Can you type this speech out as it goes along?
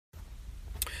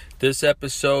This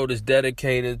episode is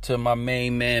dedicated to my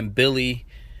main man, Billy.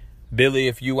 Billy,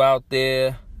 if you out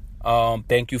there,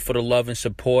 thank you for the love and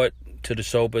support to the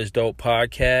Sober is Dope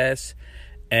podcast.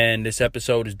 And this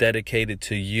episode is dedicated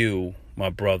to you, my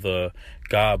brother.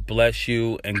 God bless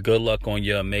you and good luck on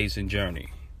your amazing journey.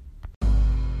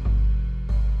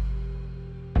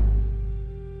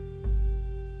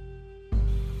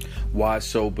 Why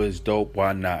sober is dope?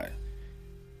 Why not?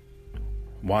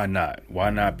 Why not? Why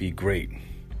not be great?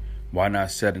 Why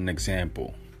not set an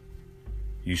example?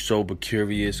 You sober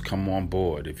curious, come on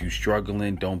board. If you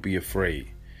struggling, don't be afraid.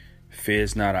 Fear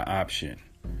is not an option.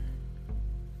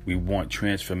 We want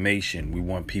transformation. We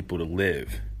want people to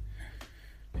live.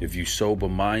 If you sober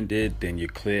minded, then you're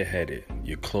clear headed.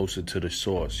 You're closer to the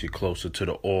source. You're closer to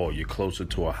the all. You're closer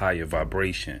to a higher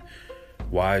vibration.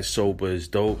 Why sober is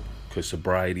dope? Because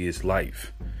sobriety is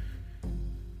life.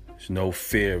 There's no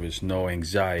fear, there's no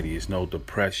anxiety, there's no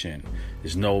depression,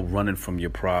 there's no running from your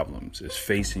problems. It's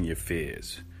facing your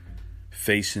fears,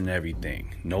 facing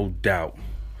everything, no doubt,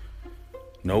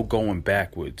 no going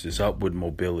backwards. It's upward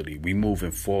mobility. We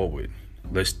moving forward.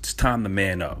 It's time to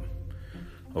man up.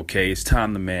 Okay, it's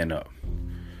time to man up.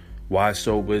 Why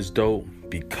sober is dope?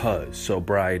 Because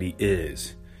sobriety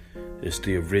is. It's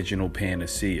the original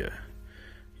panacea.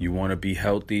 You want to be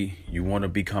healthy, you want to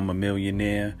become a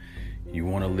millionaire, you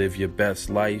want to live your best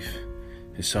life,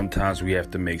 and sometimes we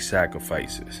have to make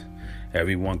sacrifices.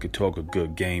 Everyone could talk a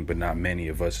good game, but not many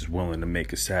of us is willing to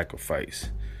make a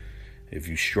sacrifice. If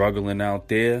you're struggling out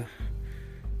there,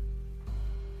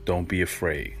 don't be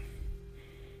afraid.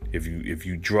 If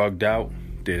you drugged out,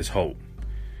 there's hope.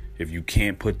 If you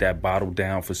can't put that bottle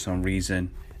down for some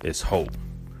reason, it's hope.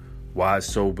 Why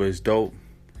sober is dope?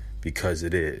 Because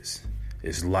it is.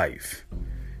 It's life,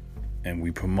 and we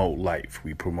promote life.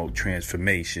 We promote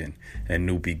transformation and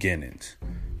new beginnings.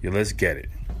 Yeah, let's get it.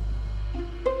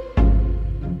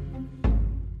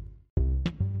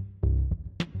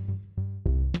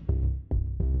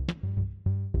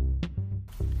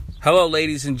 Hello,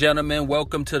 ladies and gentlemen.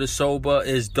 Welcome to the Sober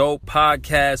is Dope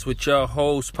podcast with your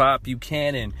host, Pop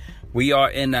Buchanan. We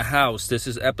are in the house. This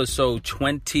is episode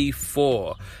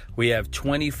 24. We have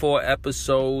 24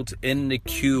 episodes in the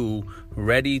queue,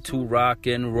 ready to rock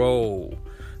and roll.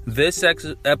 This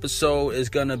episode is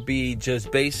going to be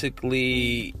just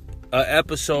basically an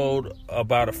episode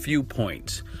about a few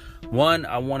points. One,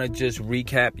 I want to just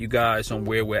recap you guys on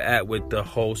where we're at with the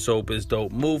whole Sober is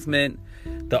Dope movement.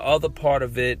 The other part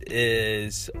of it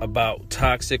is about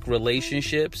toxic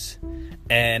relationships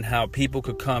and how people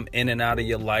could come in and out of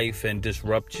your life and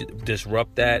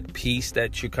disrupt that peace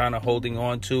that you're kind of holding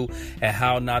on to, and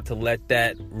how not to let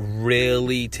that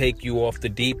really take you off the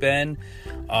deep end.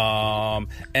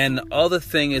 And the other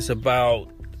thing is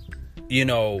about,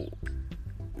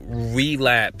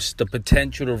 relapse, the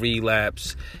potential to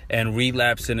relapse, and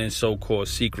relapsing in so-called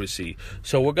secrecy.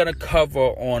 So we're going to cover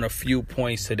on a few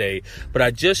points today, but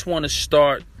I just want to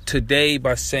start today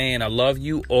by saying I love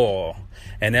you all,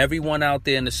 and everyone out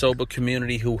there in the sober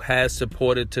community who has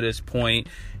supported to this point.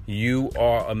 You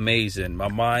are amazing.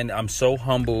 I'm so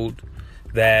humbled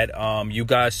that you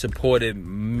guys supported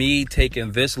me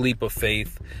taking this leap of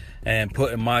faith and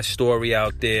putting my story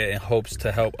out there in hopes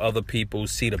to help other people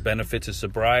see the benefits of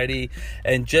sobriety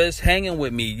and just hanging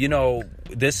with me.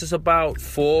 This is about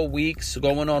 4 weeks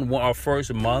going on our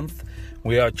first month.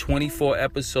 We are 24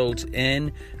 episodes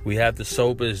in. We have the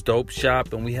Sober is Dope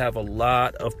shop, and we have a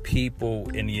lot of people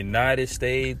in the United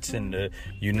States and the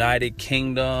United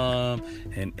Kingdom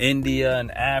and India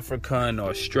and Africa and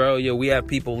Australia. We have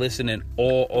people listening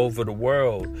all over the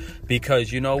world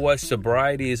because you know what?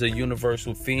 Sobriety is a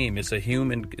universal theme. It's a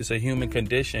human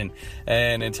condition,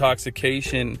 and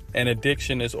intoxication and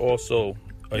addiction is also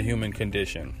a human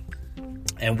condition.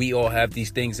 And we all have these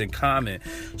things in common.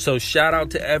 So shout out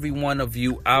to every one of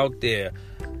you out there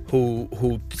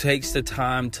who takes the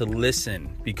time to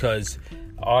listen, because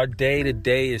our day to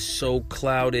day is so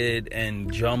clouded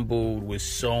and jumbled with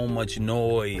so much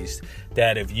noise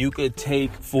that if you could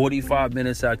take 45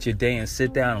 minutes out your day and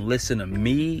sit down and listen to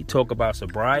me talk about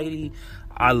sobriety,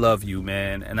 I love you,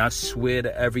 man. And I swear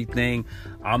to everything,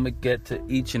 I'm going to get to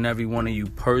each and every one of you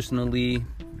personally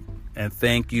and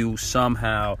thank you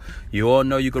somehow. You all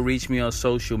know you can reach me on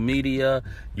social media.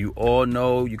 You all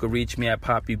know you can reach me at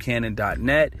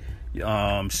popbuchanan.net,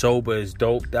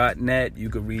 soberisdope.net. You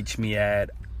can reach me at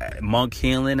Monk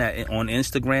Healing on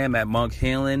Instagram at Monk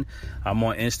Healing. I'm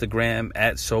on Instagram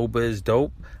at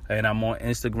soberisdope, and I'm on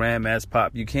Instagram as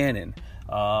Pop Buchanan.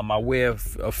 I wear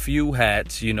a few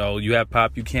hats. You know, you have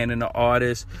Pop Buchanan, the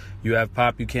artist, you have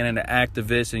Pop Buchanan, the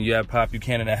activist, and you have Pop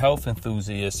Buchanan, the health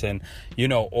enthusiast. And, you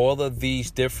know, all of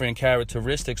these different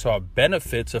characteristics are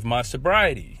benefits of my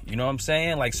sobriety. You know what I'm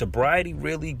saying? Like, sobriety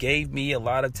really gave me a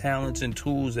lot of talents and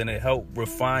tools, and it helped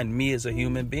refine me as a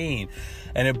human being.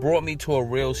 And it brought me to a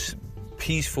real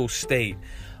peaceful state.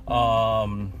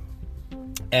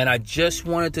 And I just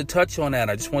wanted to touch on that.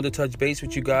 I just wanted to touch base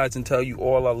with you guys and tell you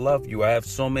all I love you. I have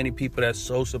so many people that's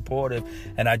so supportive,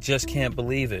 and I just can't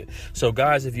believe it. So,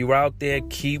 guys, if you're out there,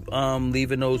 keep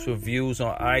leaving those reviews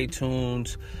on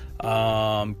iTunes.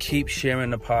 Keep sharing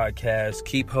the podcast.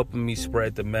 Keep helping me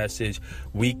spread the message.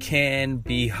 We can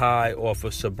be high off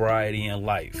of sobriety in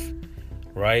life,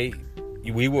 right?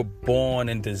 We were born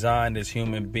and designed as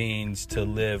human beings to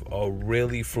live a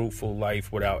really fruitful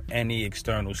life without any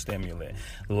external stimulant.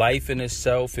 Life in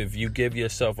itself, if you give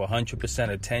yourself 100%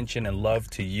 attention and love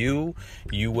to you,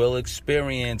 you will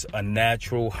experience a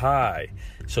natural high.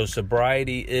 So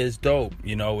sobriety is dope.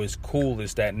 You know, it's cool.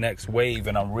 It's that next wave.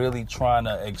 And I'm really trying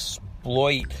to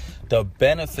exploit the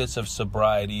benefits of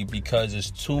sobriety because there's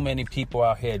too many people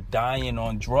out here dying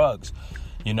on drugs.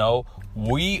 You know,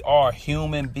 we are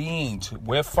human beings.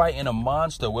 We're fighting a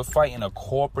monster. We're fighting a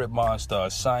corporate monster,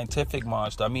 a scientific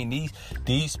monster. I mean,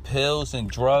 these pills and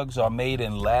drugs are made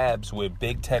in labs with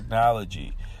big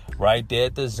technology, right? They're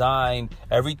designed,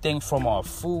 everything from our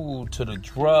food to the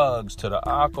drugs to the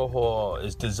alcohol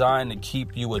is designed to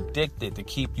keep you addicted, to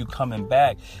keep you coming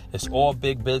back. It's all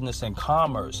big business and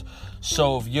commerce.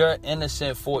 So if you're an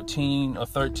innocent 14 or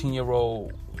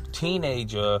 13-year-old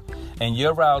teenager and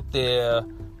you're out there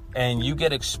and you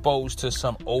get exposed to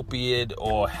some opiate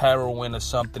or heroin or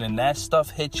something, and that stuff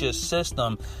hits your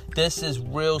system, this is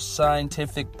real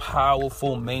scientific,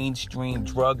 powerful, mainstream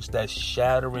drugs that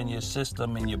shatter in your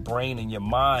system and your brain and your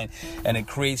mind, and it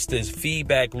creates this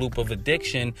feedback loop of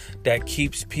addiction that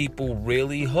keeps people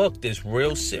really hooked. It's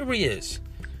real serious.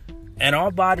 And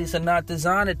our bodies are not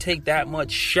designed to take that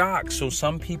much shock. So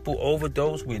some people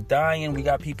overdose. We're dying. We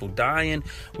got people dying.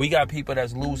 We got people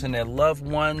that's losing their loved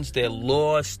ones. They're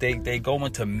lost. They go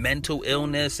into mental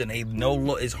illness and they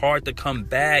know it's hard to come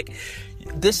back.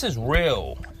 This is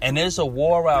real. And there's a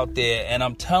war out there. And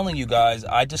I'm telling you guys,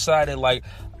 I decided, like,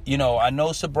 you know, I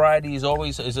know sobriety is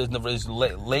always,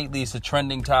 lately it's a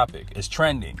trending topic. It's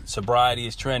trending. Sobriety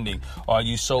is trending. Are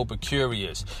you sober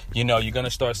curious? You know, you're going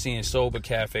to start seeing sober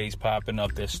cafes popping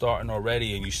up. They're starting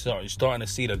already, and you're starting to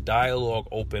see the dialogue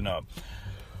open up.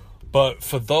 But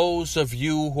for those of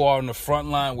you who are on the front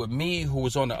line with me, who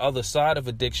is on the other side of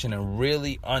addiction and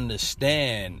really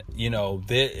understand, you know,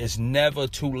 there is never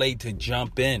too late to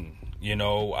jump in. You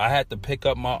know, I had to pick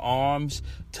up my arms,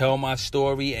 tell my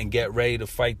story, and get ready to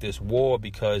fight this war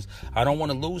because I don't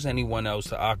want to lose anyone else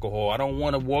to alcohol. I don't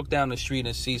want to walk down the street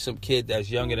and see some kid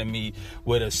that's younger than me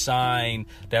with a sign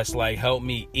that's like, help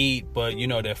me eat, but, you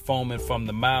know, they're foaming from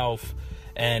the mouth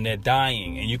and they're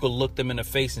dying. And you could look them in the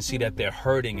face and see that they're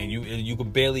hurting, and you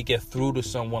could barely get through to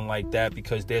someone like that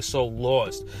because they're so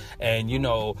lost. And, you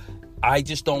know, I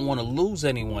just don't want to lose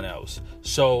anyone else.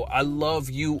 So I love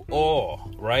you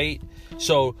all, right?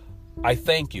 So I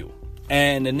thank you.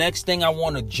 And the next thing I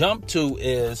want to jump to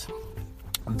is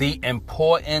the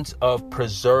importance of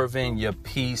preserving your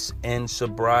peace in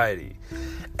sobriety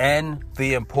and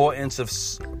the importance of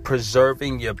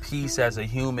preserving your peace as a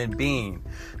human being.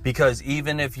 Because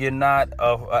even if you're not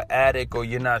an addict or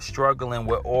you're not struggling,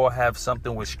 we all have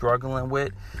something we're struggling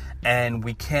with, and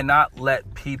we cannot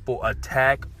let people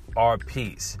attack our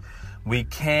peace. We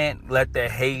can't let the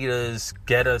haters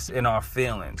get us in our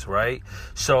feelings, right?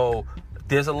 So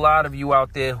there's a lot of you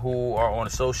out there who are on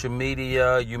social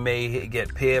media. You may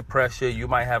get peer pressure. You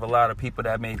might have a lot of people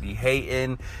that may be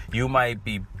hating. You might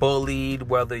be bullied,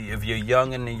 whether if you're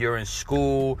young and you're in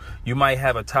school. You might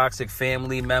have a toxic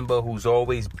family member who's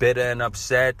always bitter and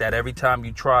upset, that every time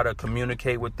you try to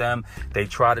communicate with them, they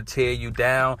try to tear you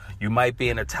down. You might be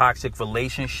in a toxic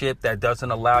relationship that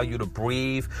doesn't allow you to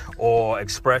breathe or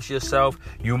express yourself.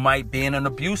 You might be in an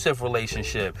abusive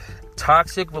relationship.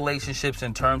 Toxic relationships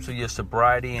in terms of your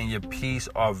sobriety and your peace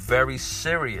are very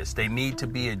serious. They need to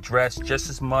be addressed just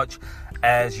as much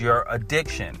as your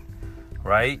addiction,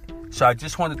 right? So I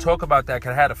just want to talk about that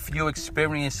because I had a few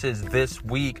experiences this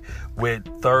week with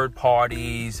third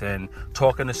parties and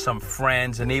talking to some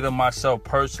friends and even myself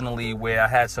personally where I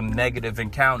had some negative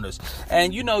encounters.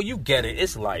 And, you know, you get it.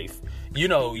 It's life. You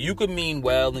know, you could mean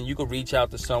well and you could reach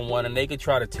out to someone and they could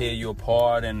try to tear you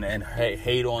apart and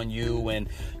hate on you. And,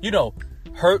 you know,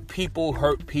 hurt people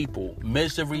hurt people.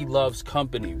 Misery loves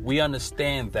company. We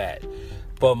understand that.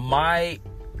 But my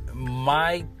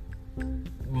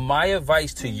my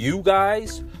advice to you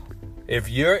guys, if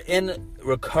you're in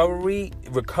recovery,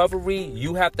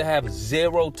 you have to have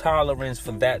zero tolerance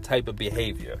for that type of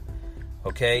behavior.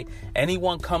 Okay?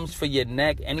 Anyone comes for your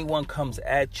neck, anyone comes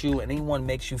at you, anyone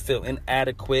makes you feel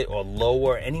inadequate or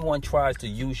lower, anyone tries to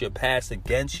use your past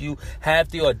against you,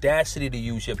 have the audacity to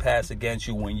use your past against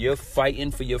you when you're fighting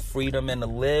for your freedom and to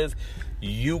live,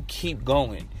 you keep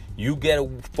going. You get as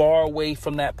far away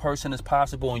from that person as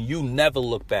possible, and you never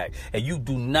look back. And you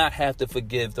do not have to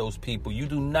forgive those people.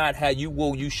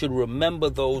 You should remember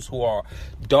those who are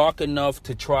dark enough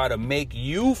to try to make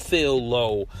you feel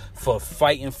low for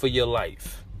fighting for your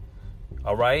life.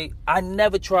 All right? I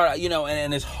never try,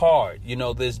 and it's hard.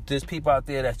 There's people out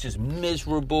there that's just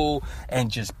miserable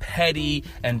and just petty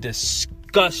and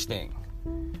disgusting.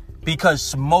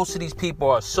 Because most of these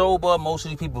people are sober. Most of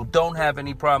these people don't have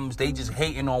any problems. They just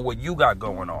hating on what you got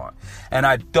going on. And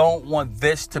I don't want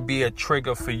this to be a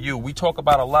trigger for you. We talk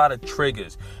about a lot of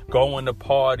triggers. Going to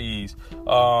parties,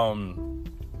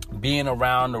 being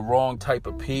around the wrong type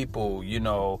of people,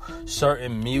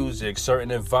 certain music, certain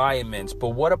environments. But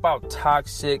what about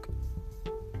toxic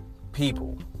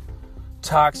people?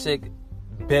 Toxic,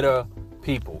 bitter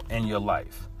people in your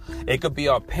life? It could be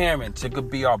our parents, it could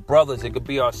be our brothers, it could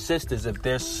be our sisters. If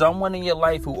there's someone in your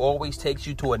life who always takes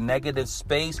you to a negative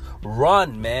space,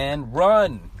 run, man,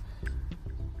 run.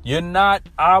 You're not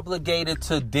obligated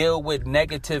to deal with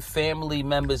negative family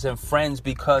members and friends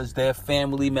because they're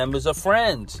family members or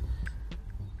friends.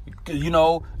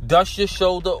 Dust your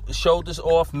shoulders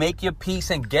off, make your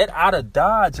peace, and get out of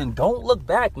Dodge, and don't look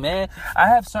back, man. I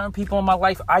have certain people in my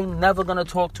life I'm never going to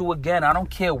talk to again. I don't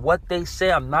care what they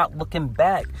say. I'm not looking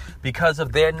back because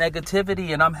of their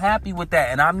negativity, and I'm happy with that,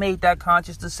 and I made that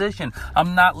conscious decision.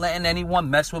 I'm not letting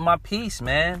anyone mess with my peace,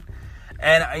 man.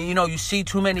 And, you see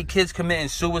too many kids committing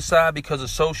suicide because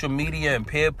of social media and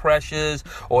peer pressures,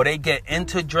 or they get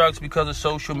into drugs because of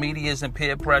social medias and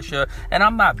peer pressure. And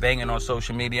I'm not banging on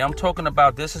social media. I'm talking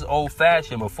about this is old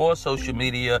fashioned. Before social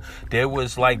media, there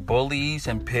was like bullies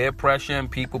and peer pressure and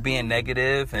people being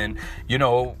negative and,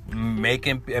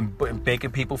 making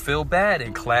people feel bad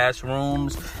in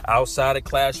classrooms, outside of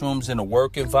classrooms, in a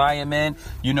work environment.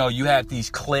 You have these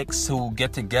cliques who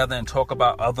get together and talk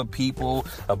about other people,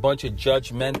 a bunch of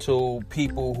judgmental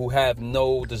people who have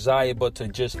no desire but to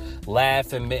just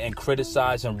laugh and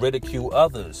criticize and ridicule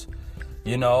others.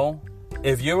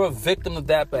 If you're a victim of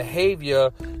that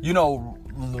behavior,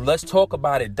 let's talk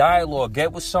about it. Dialogue.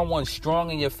 Get with someone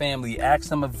strong in your family. Ask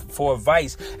them for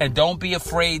advice. And don't be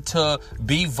afraid to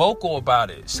be vocal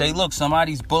about it. Say, look,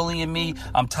 somebody's bullying me.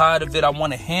 I'm tired of it. I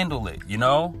want to handle it,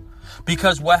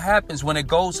 Because what happens when it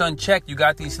goes unchecked, you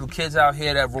got these little kids out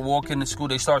here that were walking to school,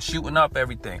 they start shooting up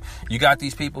everything. You got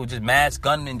these people just mass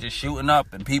gunning, just shooting up,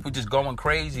 and people just going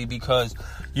crazy because,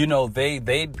 they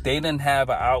didn't have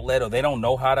an outlet, or they don't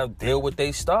know how to deal with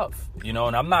their stuff, and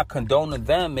I'm not condoning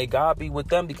them. May God be with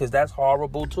them, because that's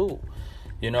horrible too,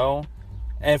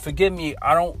 And forgive me,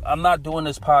 I'm not doing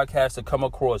this podcast to come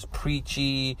across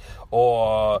preachy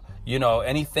or,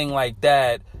 anything like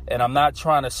that. And I'm not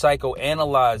trying to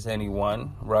psychoanalyze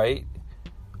anyone, right?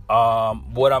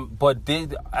 I'm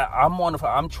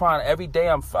trying every day.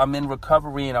 I'm in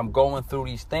recovery and I'm going through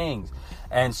these things.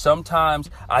 And sometimes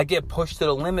I get pushed to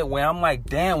the limit where I'm like,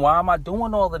 damn, why am I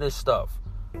doing all of this stuff?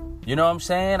 You know what I'm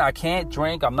saying? I can't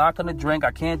drink. I'm not going to drink.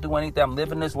 I can't do anything. I'm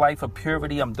living this life of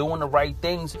purity. I'm doing the right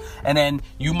things. And then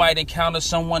you might encounter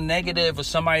someone negative or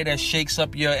somebody that shakes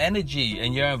up your energy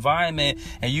and your environment.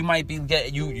 And you might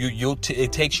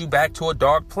it takes you back to a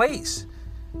dark place.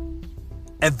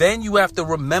 And then you have to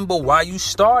remember why you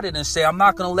started and say, I'm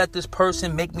not going to let this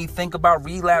person make me think about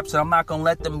relapse. And I'm not going to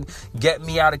let them get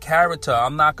me out of character.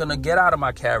 I'm not going to get out of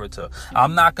my character.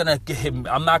 I'm not going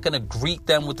to greet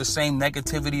them with the same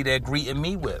negativity they're greeting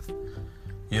me with.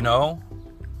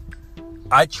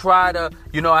 I try to,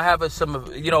 I have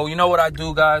you know what I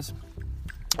do, guys?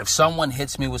 If someone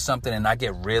hits me with something and I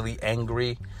get really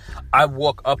angry, I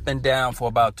walk up and down for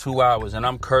about 2 hours and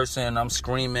I'm cursing, I'm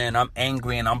screaming, I'm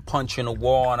angry, and I'm punching a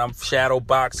wall and I'm shadow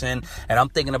boxing and I'm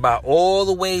thinking about all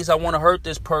the ways I want to hurt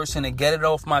this person and get it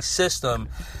off my system.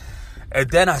 And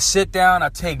then I sit down, I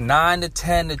take 9 to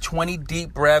 10 to 20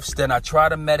 deep breaths, then I try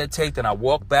to meditate, then I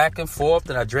walk back and forth,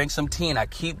 then I drink some tea and I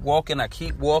keep walking.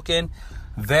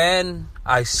 Then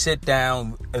I sit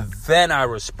down, and then I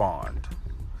respond.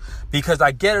 Because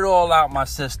I get it all out my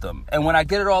system. And when I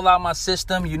get it all out my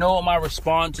system, you know what my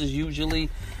response is usually?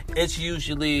 It's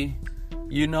usually,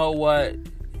 you know what?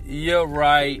 You're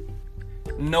right.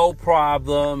 No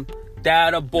problem.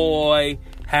 That a boy.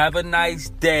 Have a nice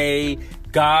day.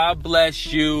 God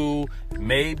bless you.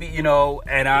 Maybe,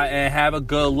 and have a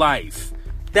good life.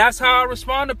 That's how I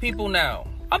respond to people now.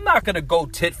 I'm not going to go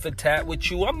tit for tat with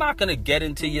you. I'm not going to get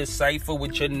into your cipher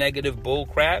with your negative bull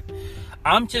crap.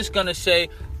 I'm just going to say,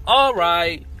 all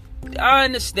right, I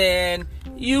understand.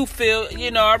 You feel,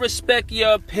 I respect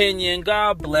your opinion.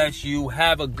 God bless you.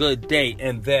 Have a good day.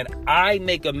 And then I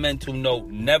make a mental note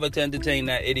never to entertain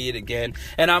that idiot again.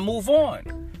 And I move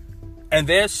on. And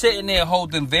they're sitting there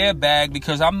holding their bag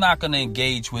because I'm not going to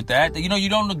engage with that. You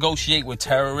don't negotiate with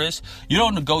terrorists. You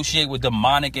don't negotiate with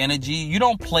demonic energy. You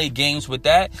don't play games with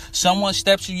that. Someone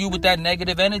steps to you with that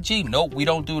negative energy. Nope, we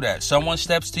don't do that. Someone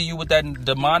steps to you with that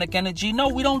demonic energy. No,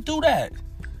 we don't do that.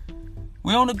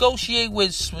 We don't negotiate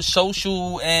with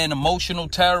social and emotional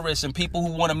terrorists and people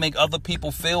who want to make other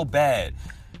people feel bad.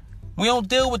 We don't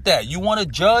deal with that. You want to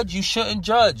judge? You shouldn't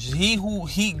judge.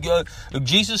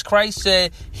 Jesus Christ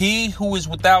said, he who is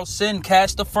without sin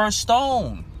cast the first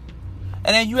stone.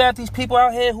 And then you have these people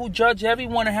out here who judge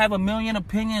everyone and have a million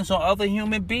opinions on other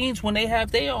human beings when they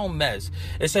have their own mess.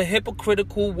 It's a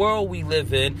hypocritical world we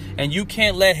live in, and you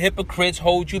can't let hypocrites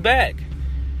hold you back.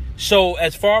 So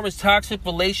as far as toxic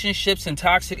relationships and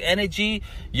toxic energy,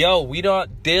 we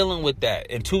not dealing with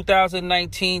that. In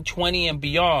 2019, 20 and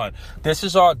beyond, this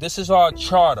is our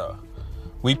charter.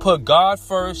 We put God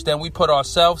first, then we put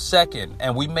ourselves second,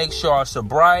 and we make sure our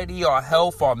sobriety, our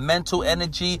health, our mental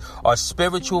energy, our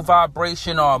spiritual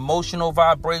vibration, our emotional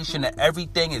vibration, and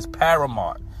everything is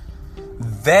paramount.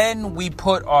 Then we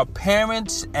put our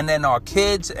parents and then our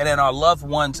kids and then our loved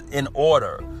ones in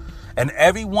order. And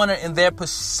everyone are in their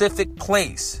specific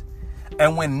place.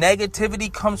 And when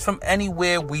negativity comes from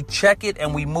anywhere, we check it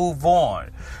and we move on.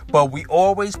 But we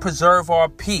always preserve our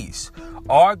peace.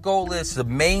 Our goal is to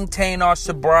maintain our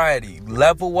sobriety,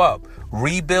 level up,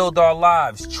 rebuild our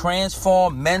lives,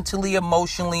 transform mentally,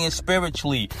 emotionally, and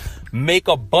spiritually. Make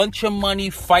a bunch of money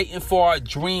fighting for our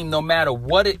dream, no matter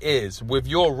what it is. If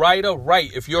you're a writer,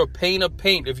 write. If you're a painter,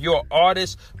 paint. If you're an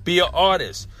artist, be an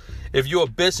artist. If you're a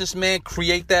businessman,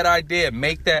 create that idea,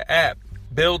 make that app,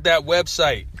 build that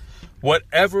website.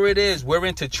 Whatever it is, we're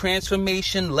into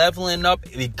transformation, leveling up,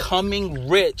 becoming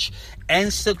rich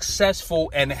and successful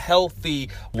and healthy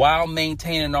while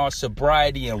maintaining our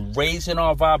sobriety and raising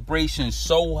our vibrations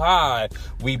so high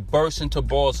we burst into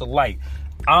balls of light.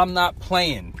 I'm not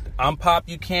playing. I'm Pop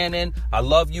Buchanan. I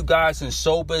love you guys, and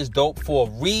sober is dope for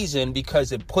a reason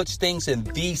because it puts things in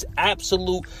these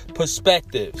absolute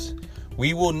perspectives.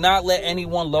 We will not let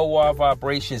anyone lower our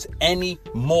vibrations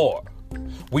anymore.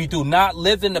 We do not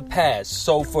live in the past.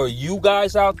 So for you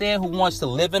guys out there who wants to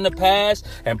live in the past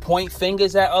and point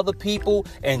fingers at other people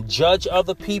and judge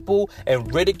other people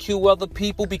and ridicule other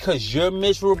people because you're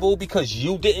miserable, because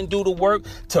you didn't do the work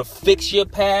to fix your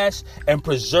past and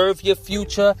preserve your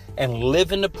future and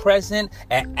live in the present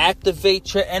and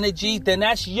activate your energy, then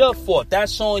that's your fault.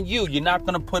 That's on you. You're not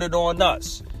going to put it on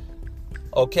us.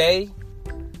 Okay?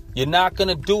 You're not going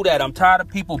to do that. I'm tired of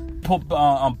people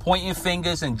pointing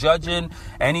fingers and judging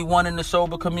anyone in the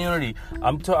sober community.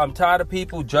 I'm tired of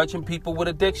people judging people with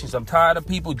addictions. I'm tired of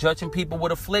people judging people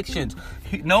with afflictions.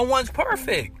 No one's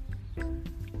perfect.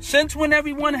 Since when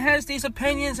everyone has these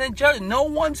opinions and judge, no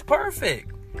one's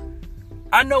perfect.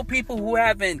 I know people who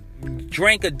haven't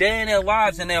drank a day in their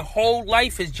lives and their whole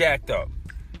life is jacked up.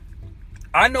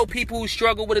 I know people who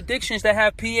struggle with addictions that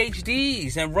have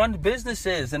PhDs and run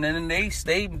businesses, and then they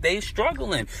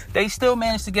struggling. They still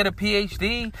manage to get a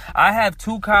PhD. I have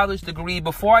 2 college degrees.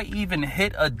 Before I even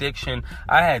hit addiction,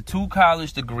 I had 2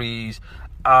 college degrees.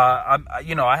 I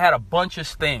had a bunch of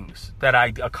things that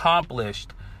I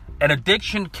accomplished. And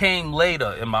addiction came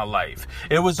later in my life.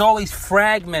 It was always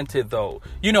fragmented, though.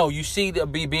 You see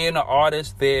being an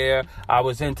artist there. I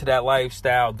was into that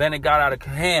lifestyle. Then it got out of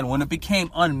hand. When it became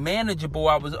unmanageable,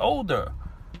 I was older.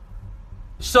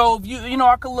 So,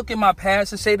 I could look at my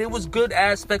past and say there was good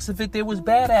aspects of it. There was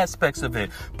bad aspects of it.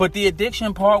 But the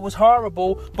addiction part was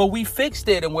horrible. But we fixed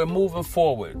it and we're moving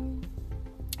forward.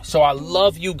 So I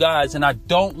love you guys, and I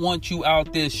don't want you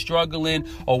out there struggling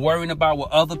or worrying about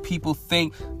what other people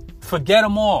think. Forget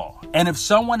them all. And if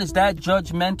someone is that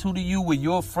judgmental to you where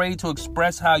you're afraid to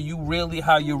express how you're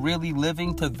really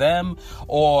living to them,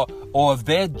 or if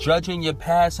they're judging your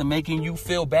past and making you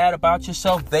feel bad about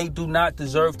yourself, they do not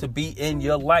deserve to be in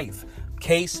your life.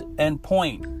 Case and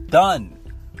point. Done.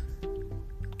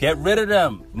 Get rid of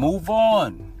them. Move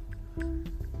on.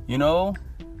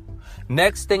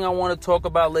 Next thing I want to talk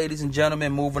about, ladies and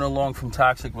gentlemen, moving along from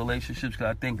toxic relationships,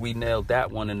 because I think we nailed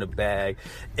that one in the bag,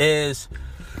 is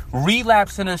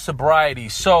relapsing in sobriety.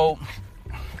 So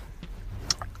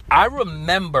I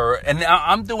remember, and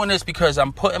I'm doing this because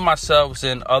I'm putting myself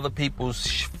in other people's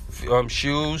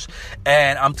shoes,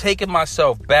 and I'm taking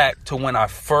myself back to when I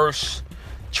first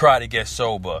try to get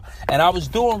sober. And I was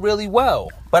doing really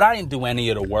well, but I didn't do any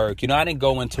of the work. I didn't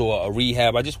go into a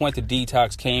rehab. I just went to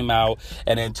detox, came out,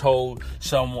 and then told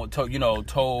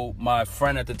my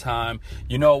friend at the time,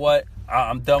 you know what?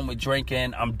 I'm done with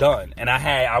drinking. I'm done. And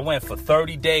I went for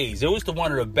 30 days. It was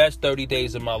one of the best 30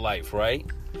 days of my life, right?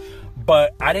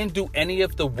 But I didn't do any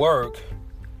of the work,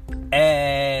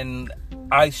 and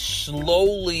I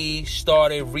slowly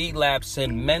started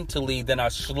relapsing mentally. Then I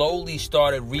slowly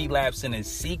started relapsing in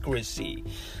secrecy.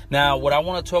 Now, what I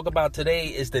want to talk about today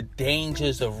is the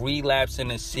dangers of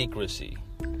relapsing in secrecy.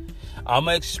 I'm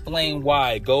going to explain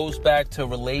why. It goes back to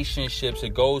relationships.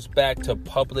 It goes back to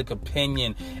public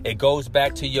opinion. It goes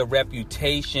back to your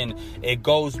reputation. It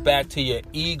goes back to your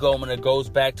ego, and it goes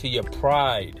back to your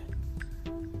pride.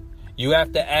 You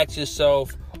have to ask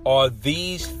yourself, are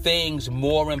these things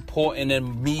more important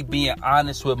than me being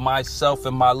honest with myself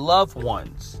and my loved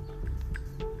ones?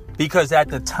 Because at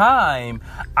the time,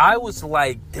 I was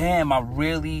like, damn, I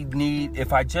really need,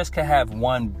 if I just could have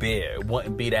one beer, it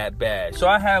wouldn't be that bad. So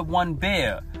I had one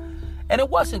beer, and it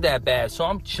wasn't that bad. So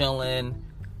I'm chilling.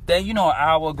 Then, an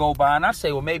hour go by, and I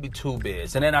say, well, maybe 2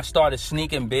 beers. And then I started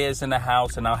sneaking beers in the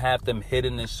house, and I'll have them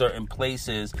hidden in certain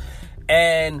places.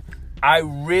 And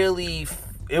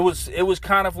it was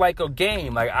kind of like a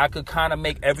game. Like, I could kind of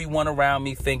make everyone around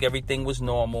me think everything was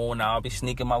normal, and I'll be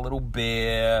sneaking my little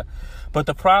beer. But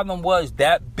the problem was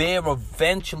that beer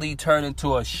eventually turned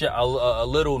into a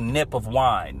little nip of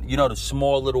wine. The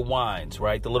small little wines,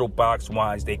 right? The little box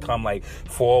wines. They come like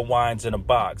 4 wines in a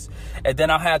box. And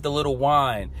then I'll have the little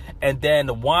wine. And then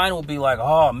the wine will be like,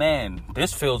 oh, man,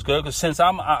 this feels good. Because since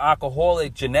I'm an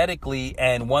alcoholic genetically,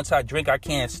 and once I drink, I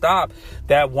can't stop,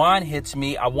 that wine hits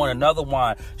me. I want another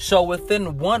wine. So within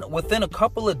a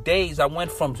couple of days, I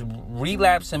went from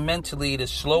relapsing mentally to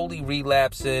slowly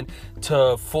relapsing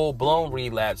to full-blown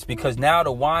relapse, because now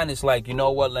the wine is like, you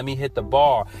know what, let me hit the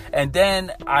bar. And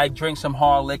then I drink some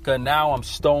hard liquor. Now I'm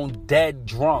stone dead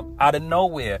drunk out of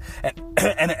nowhere.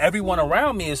 And everyone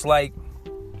around me is like,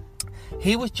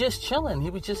 he was just chilling. He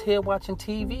was just here watching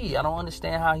TV. I don't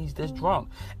understand how he's this drunk.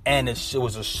 And it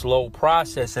was a slow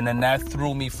process. And then that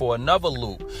threw me for another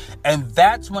loop. And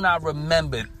that's when I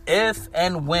remembered, if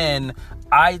and when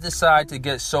I decide to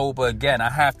get sober again, I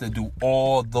have to do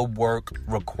all the work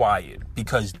required,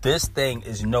 because this thing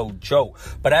is no joke.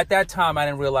 But at that time, I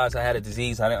didn't realize I had a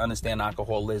disease. I didn't understand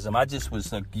alcoholism. I just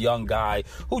was a young guy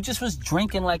who just was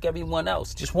drinking like everyone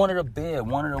else. Just wanted a beer,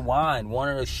 wanted a wine,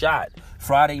 wanted a shot.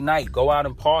 Friday night, go out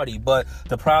and party. But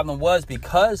the problem was,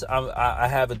 because I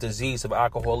have a disease of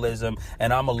alcoholism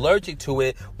and I'm allergic to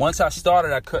it, once I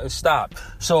started, I couldn't stop.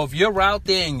 So if you're out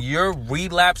there and you're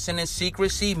relapsing in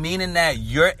secrecy, meaning that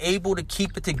you're able to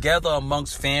keep it together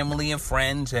amongst family and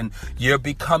friends, and you're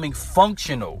becoming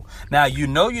functional. Now, you're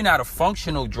not a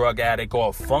functional drug addict or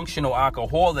a functional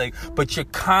alcoholic, but you're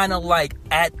kind of like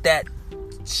at that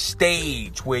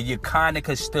stage where you kind of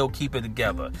could still keep it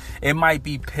together. It might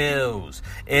be pills.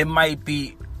 It might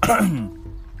be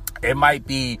it might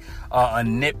be a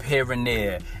nip here and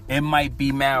there. It might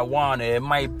be marijuana. It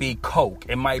might be coke.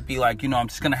 It might be like, I'm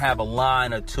just going to have a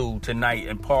line or 2 tonight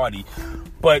and party.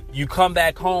 But you come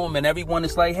back home and everyone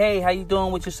is like, hey, how you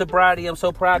doing with your sobriety? I'm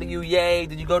so proud of you. Yay.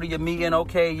 Did you go to your meeting?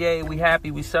 Okay, yay. We happy.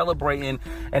 We celebrating.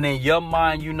 And in your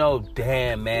mind,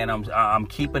 damn, man, I'm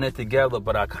keeping it together,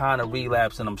 but I kind of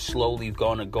relapse and I'm slowly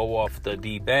going to go off the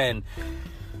deep end.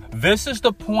 This is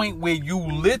the point where you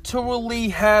literally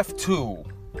have to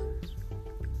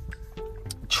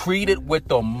treat it with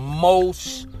the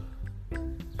most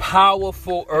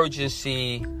powerful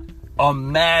urgency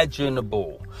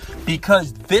imaginable.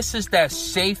 Because this is that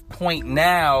safe point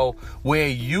now where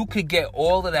you could get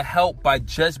all of the help by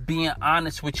just being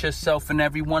honest with yourself and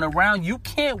everyone around. You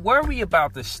can't worry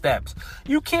about the steps.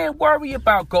 You can't worry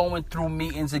about going through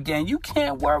meetings again. You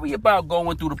can't worry about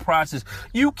going through the process.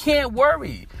 You can't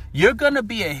worry. You're going to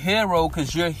be a hero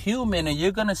because you're human, and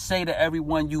you're going to say to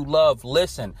everyone you love,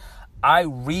 listen, I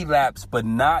relapse, but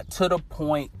not to the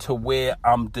point to where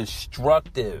I'm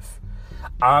destructive.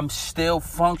 I'm still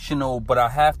functional, but I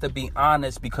have to be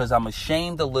honest because I'm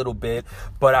ashamed a little bit,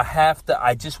 but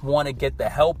I just want to get the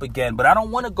help again, but I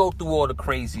don't want to go through all the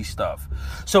crazy stuff.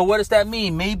 So what does that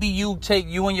mean? Maybe you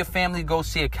and your family go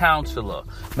see a counselor.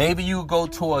 Maybe you go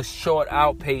to a short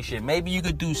outpatient. Maybe you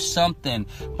could do something,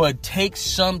 but take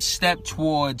some step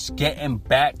towards getting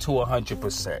back to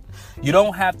 100%. You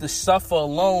don't have to suffer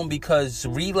alone, because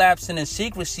relapsing in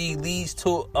secrecy leads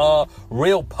to a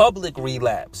real public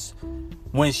relapse.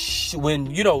 When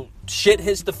shit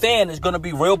hits the fan, it's going to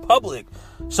be real public.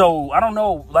 So I don't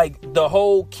know, like the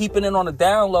whole keeping it on the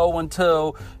down low and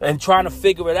trying to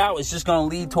figure it out, it's just going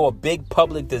to lead to a big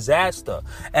public disaster.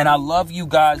 And I love you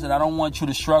guys, and I don't want you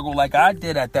to struggle like I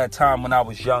did at that time when I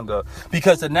was younger,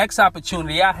 because the next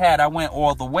opportunity I had, I went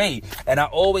all the way. And I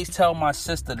always tell my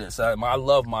sister this. I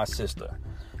love my sister,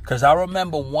 because I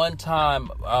remember one time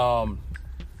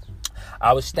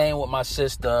I was staying with my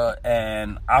sister,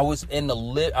 and I was in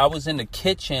the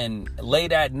kitchen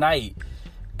late at night,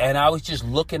 and I was just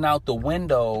looking out the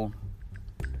window,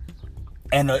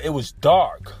 and it was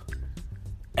dark,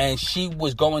 and she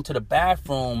was going to the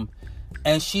bathroom,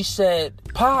 and she said,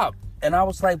 "Pop," and I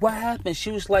was like, "What happened?" She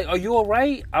was like, "Are you all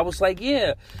right?" I was like,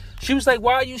 "Yeah." She was like,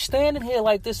 "Why are you standing here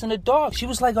like this in the dark?" She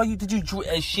was like, did you drink?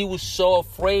 And she was so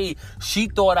afraid. She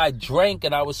thought I drank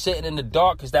and I was sitting in the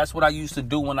dark, because that's what I used to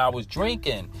do when I was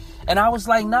drinking. And I was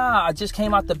like, "Nah, I just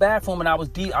came out the bathroom and I was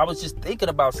just thinking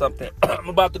about something. I'm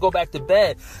about to go back to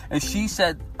bed." And she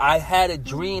said, "I had a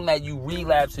dream that you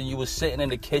relapsed and you were sitting in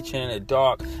the kitchen in the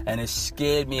dark, and it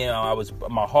scared me, and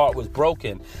my heart was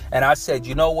broken." And I said,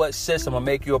 "You know what, sis, I'm going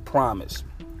to make you a promise.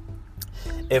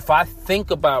 If I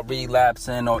think about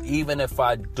relapsing, or even if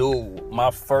I do,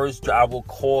 I will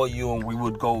call you and we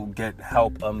would go get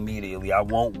help immediately. I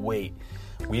won't wait.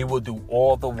 We will do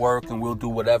all the work and we'll do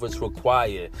whatever's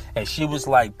required." And she was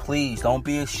like, "Please, don't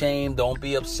be ashamed. Don't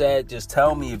be upset. Just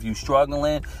tell me if you're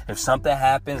struggling. If something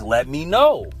happens, let me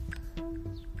know."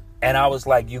 And I was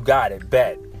like, "You got it,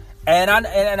 bet." And I'm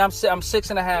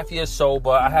 6.5 years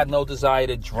sober. I have no desire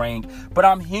to drink, but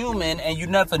I'm human, and you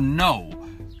never know.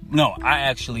 No, I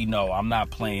actually know. I'm not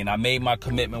playing. I made my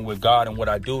commitment with God, and what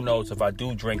I do know is if I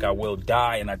do drink, I will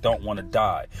die, and I don't want to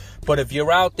die. But if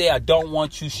you're out there, I don't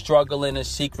want you struggling in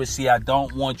secrecy. I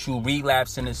don't want you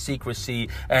relapsing in secrecy,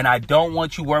 and I don't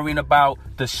want you worrying about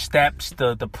the steps,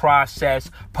 the process,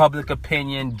 public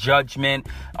opinion, judgment,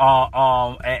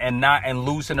 and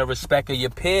losing the respect of your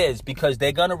peers, because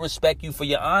they're gonna respect you for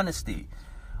your honesty.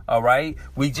 All right.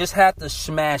 We just have to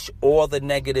smash all the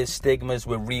negative stigmas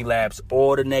with relapse,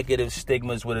 all the negative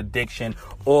stigmas with addiction,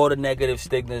 all the negative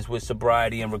stigmas with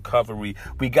sobriety and recovery.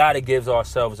 We got to give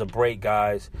ourselves a break,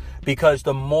 guys, because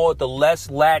the less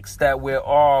lax that we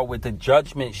are with the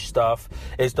judgment stuff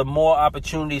is the more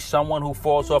opportunity someone who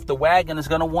falls off the wagon is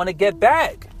going to want to get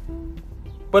back.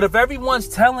 But if everyone's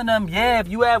telling them, yeah, if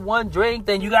you have one drink,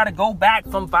 then you got to go back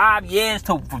from 5 years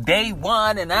to day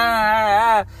one, and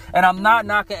I'm not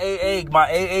knocking AA.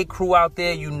 My AA crew out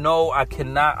there,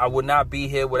 I would not be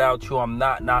here without you. I'm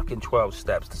not knocking 12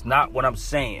 steps. That's not what I'm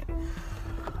saying.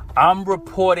 I'm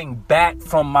reporting back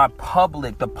from my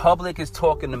public. The public is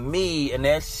talking to me, and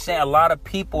a lot of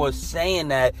people are saying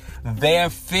that they're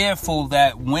fearful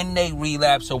that when they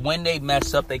relapse or when they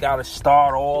mess up, they got to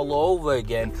start all over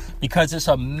again, because it's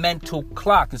a mental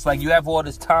clock. It's like you have all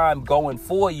this time going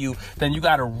for you, then you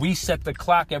got to reset the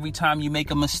clock every time you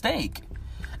make a mistake.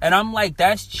 And I'm like,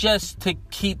 that's just to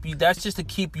keep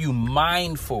you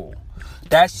mindful.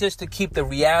 That's just to keep the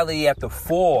reality at the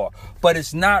fore, but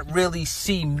it's not really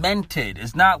cemented.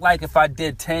 It's not like if I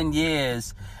did 10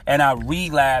 years and I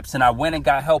relapsed and I went and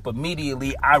got help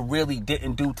immediately, I really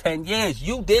didn't do 10 years.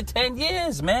 You did 10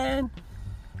 years, man.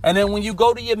 And then when you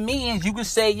go to your meetings, you can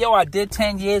say, "Yo, I did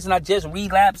 10 years and I just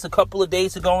relapsed a couple of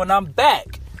days ago and I'm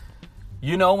back."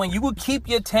 You know, when you would keep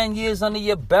your 10 years under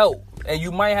your belt, and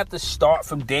you might have to start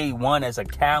from day one as a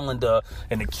calendar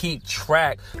and to keep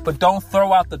track, but don't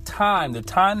throw out the time. The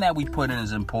time that we put in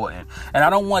is important. And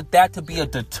I don't want that to be a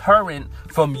deterrent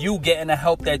from you getting the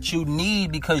help that you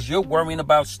need because you're worrying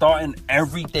about starting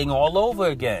everything all over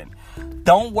again.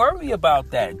 Don't worry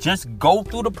about that. Just go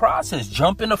through the process.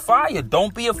 Jump in the fire.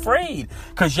 Don't be afraid,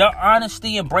 because your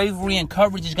honesty and bravery and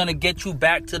courage is going to get you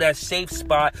back to that safe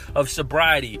spot of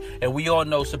sobriety. And we all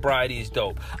know sobriety is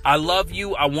dope. I love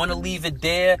you. I want to leave it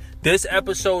there. This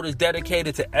episode is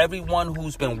dedicated to everyone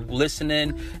who's been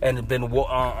listening and been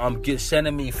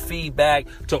sending me feedback,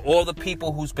 to all the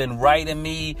people who's been writing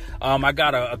me. I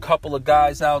got a couple of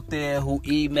guys out there who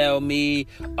email me.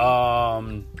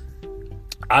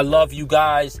 I love you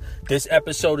guys. This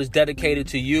episode is dedicated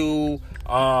to you.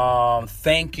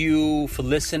 Thank you for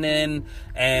listening.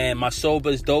 And my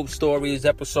Sober is Dope story is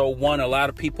episode 1. A lot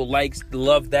of people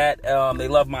love that. They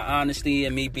love my honesty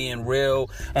and me being real.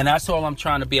 And that's all I'm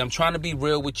trying to be. I'm trying to be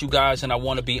real with you guys, and I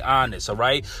want to be honest. All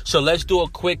right. So let's do a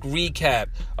quick recap.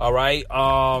 All right.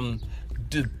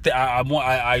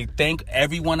 I thank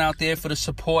everyone out there for the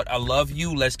support. I love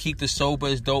you. Let's keep the Sober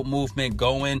is Dope movement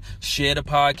going. Share the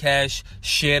podcast.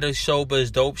 Share the Sober is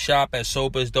Dope shop at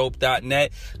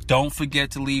soberisdope.net. Don't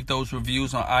forget to leave those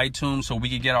reviews on iTunes so we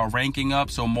can get our ranking up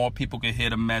so more people can hear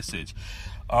the message.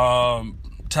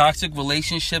 Toxic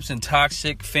relationships and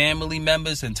toxic family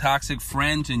members and toxic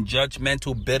friends and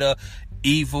judgmental, bitter,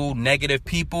 evil, negative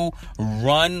people.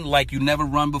 Run like you never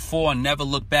run before and never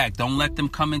look back. Don't let them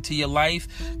come into your life.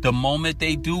 The moment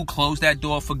they do, close that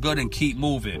door for good and keep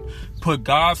moving. Put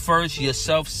God first,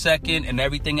 yourself second, and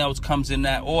everything else comes in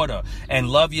that order. And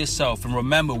love yourself. And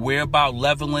remember, we're about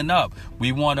leveling up.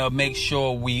 We want to make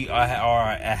sure we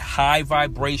are high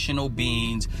vibrational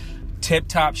beings,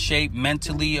 tip-top shape,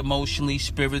 mentally, emotionally,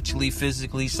 spiritually,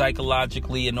 physically,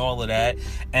 psychologically, and all of that.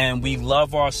 And we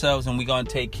love ourselves, and we're going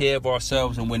to take care of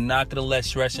ourselves, and we're not going to let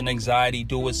stress and anxiety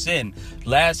do us in.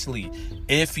 Lastly,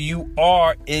 if you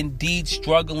are indeed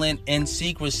struggling in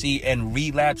secrecy and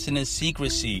relapsing in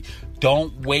secrecy,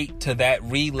 don't wait till that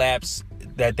relapse,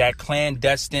 that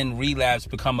clandestine relapse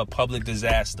become a public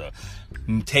disaster.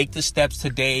 Take the steps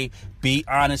today. Be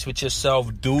honest with yourself.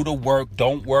 Do the work.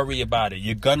 Don't worry about it.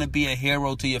 You're going to be a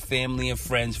hero to your family and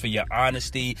friends for your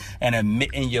honesty and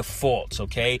admitting your faults,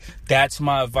 okay? That's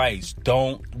my advice.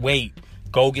 Don't wait.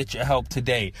 Go get your help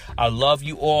today. I love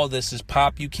you all. This is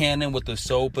Pop Buchanan with the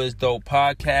Sober is Dope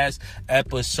podcast,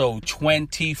 episode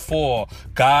 24.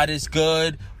 God is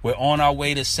good. We're on our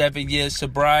way to 7 years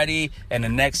sobriety, and the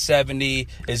next 70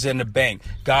 is in the bank.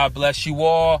 God bless you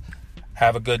all.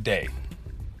 Have a good day.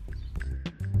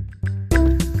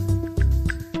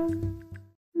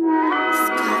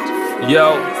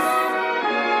 Yo,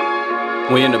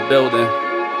 we in the building.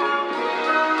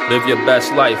 Live your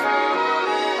best life.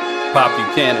 Pop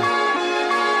Buchanan.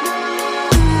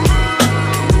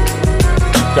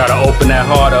 Gotta open that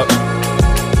heart up.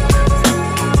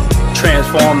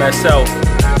 Transform that self.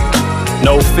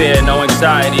 No fear, no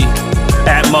anxiety.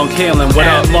 At Monk Healing, what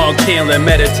up? Monk Healing,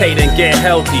 meditate and get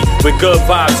healthy. With good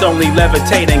vibes, only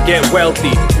levitate and get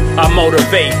wealthy. I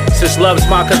motivate, since love's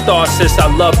my catharsis.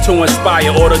 I love to inspire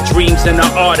all the dreams in the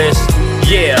artist.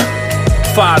 Yeah,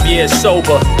 5 years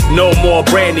sober. No more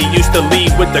brandy, used to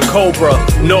leave with the Cobra.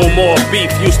 No more beef,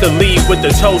 used to leave with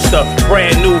the toaster.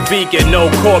 Brand new vegan,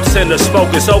 no corpse in the smoke,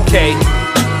 it's okay.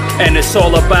 And it's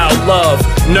all about love.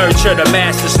 Nurture the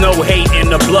masses, no hate in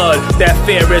the blood. That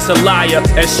fear is a liar,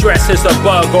 and stress is a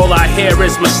bug. All I hear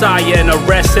is Messiah, and the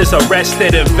rest is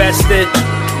arrested, invested.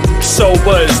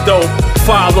 Sober is dope.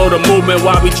 Follow the movement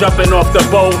while we jumping off the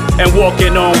boat and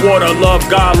walking on water. Love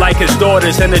God like his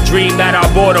daughters, and the dream that I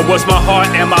bought her was my heart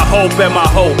and my hope and my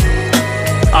hope.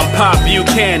 I'm Pop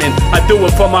Buchanan. I do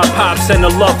it for my pops and the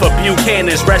love for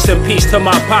Buchanans. Rest in peace to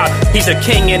my pop. He's a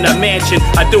king in the mansion.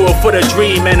 I do it for the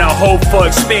dream and a hope for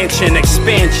expansion.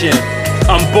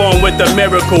 I'm born with a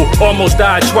miracle. Almost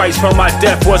died twice from my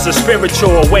death. Was a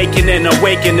spiritual awakening.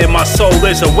 My soul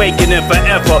is awakening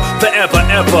forever, forever,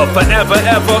 ever, forever,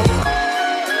 ever.